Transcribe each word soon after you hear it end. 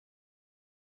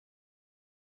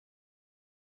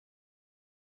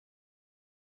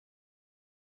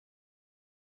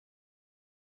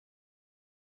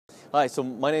Hi, so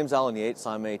my name's Allan Yates.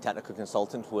 I'm a technical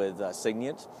consultant with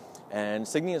Signiant. And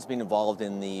Signiant's been involved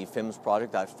in the FIMS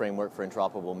project, that framework for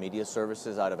interoperable media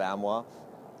services out of AMWA.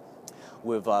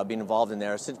 We've been involved in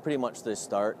there since pretty much the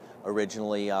start,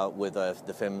 originally with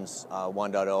the FIMS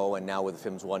 1.0 and now with the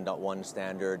FIMS 1.1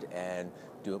 standard, and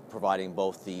providing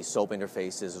both the SOAP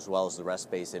interfaces as well as the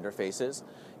REST-based interfaces.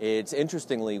 It's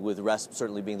interestingly, with REST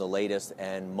certainly being the latest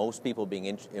and most people being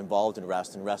involved in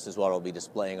REST, and REST is what I'll be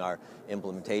displaying our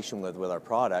implementation with our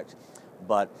product,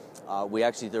 but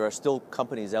there are still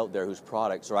companies out there whose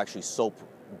products are actually SOAP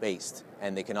based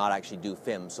and they cannot actually do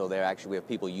FIMS, so we have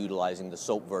people utilizing the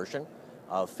SOAP version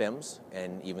of FIMS,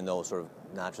 and even though sort of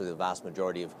naturally the vast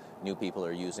majority of new people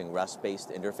are using REST-based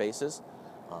interfaces.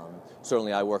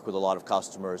 Certainly I work with a lot of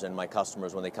customers, and my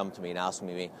customers, when they come to me and ask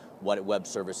me what web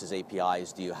services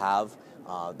APIs do you have,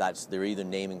 they're either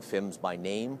naming FIMS by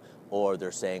name, or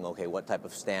they're saying, okay, what type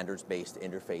of standards-based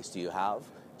interface do you have?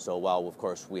 So while, of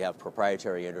course, we have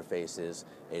proprietary interfaces,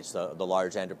 it's the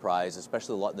large enterprise,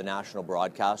 especially the national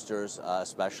broadcasters,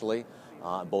 especially,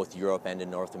 both Europe and in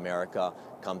North America,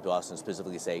 come to us and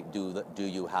specifically say, do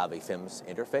you have a FIMS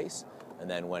interface? And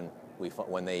then when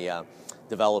the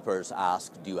developers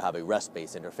ask, do you have a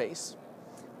REST-based interface?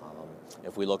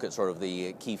 If we look at sort of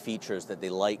the key features that they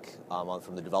like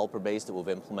from the developer base that we've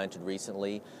implemented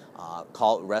recently,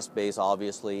 REST-based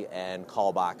obviously, and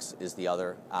callbacks is the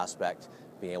other aspect,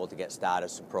 being able to get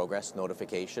status and progress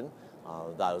notification.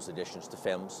 Those additions to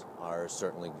FIMS are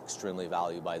certainly extremely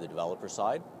valued by the developer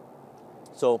side.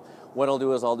 So what I'll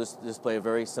do is I'll just display a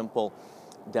very simple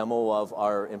demo of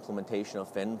our implementation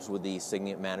of FIMS with the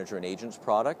Signiant Manager and Agents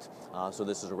product. So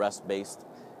this is a REST-based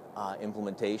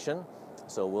implementation.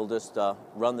 So we'll just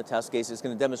run the test case. It's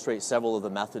going to demonstrate several of the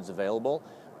methods available.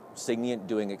 Signiant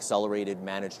doing accelerated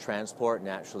managed transport.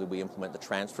 Naturally, we implement the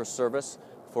transfer service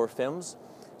for FIMS.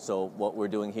 So what we're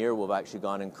doing here, we've actually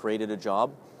gone and created a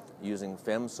job using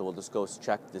FIMS. So we'll just go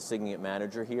check the Signiant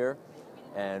Manager here,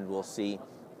 and we'll see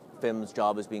FIMS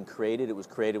job is being created. It was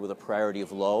created with a priority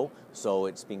of low, so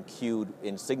it's being queued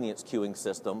in Signiant's queuing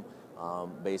system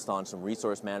based on some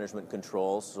resource management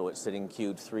controls. So it's sitting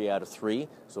queued 3 out of 3,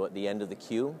 so at the end of the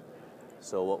queue.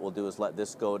 So what we'll do is let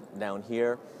this go down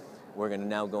here. We're going to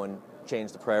now go and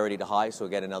change the priority to high, so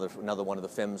again another one of the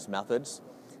FIMS methods.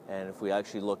 And if we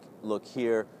actually look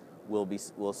here,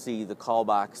 we'll see the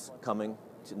callbacks coming,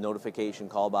 notification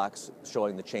callbacks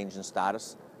showing the change in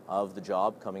status of the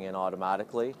job coming in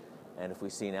automatically. And if we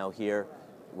see now here,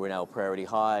 we're now priority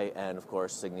high, and of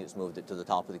course Signiant's moved it to the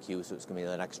top of the queue, so it's going to be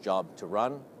the next job to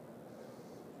run.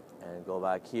 And go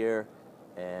back here,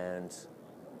 and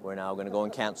we're now going to go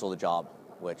and cancel the job,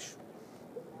 which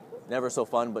never so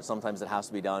fun, but sometimes it has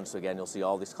to be done. So again, you'll see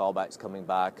all these callbacks coming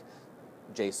back,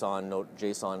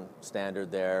 JSON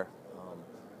standard there,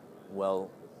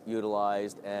 well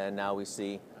utilized, and now we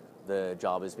see the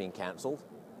job is being canceled.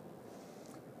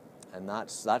 And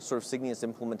that's sort of Signiant's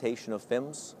implementation of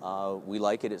FIMS. We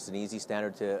like it. It's an easy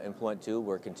standard to implement too.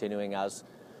 We're continuing as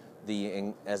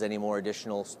any more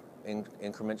additional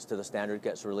increments to the standard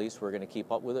gets released. We're going to keep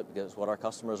up with it because it's what our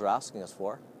customers are asking us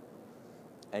for.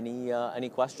 Any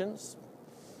questions?